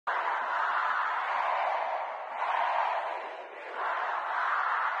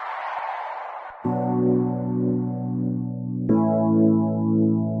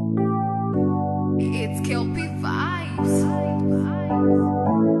It's Kelpie vibes.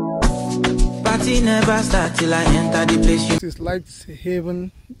 Party never start till I enter the place. This is Light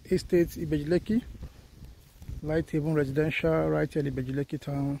Haven Estate, Ibeju-Lekki. Light Haven Residential, right here in Ibeju-Lekki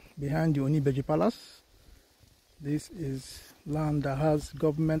Town, behind the Oni Ibeju Palace. This is land that has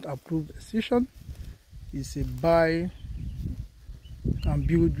government approved excision. It's a buy and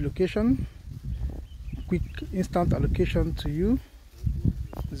build location. Quick instant allocation to you.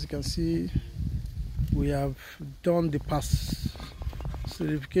 As you can see, we have done the pass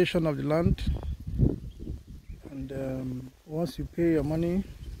certification of the land, and once you pay your money,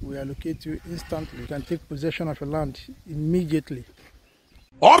 we allocate you instantly. You can take possession of your land immediately.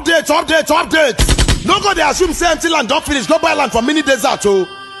 Update! No go dey assume say empty land don't finish. Go buy land for mini desert o.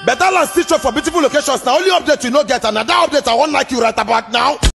 Better land still for beautiful locations. Now only update you no get, and that update I won't like you right about now.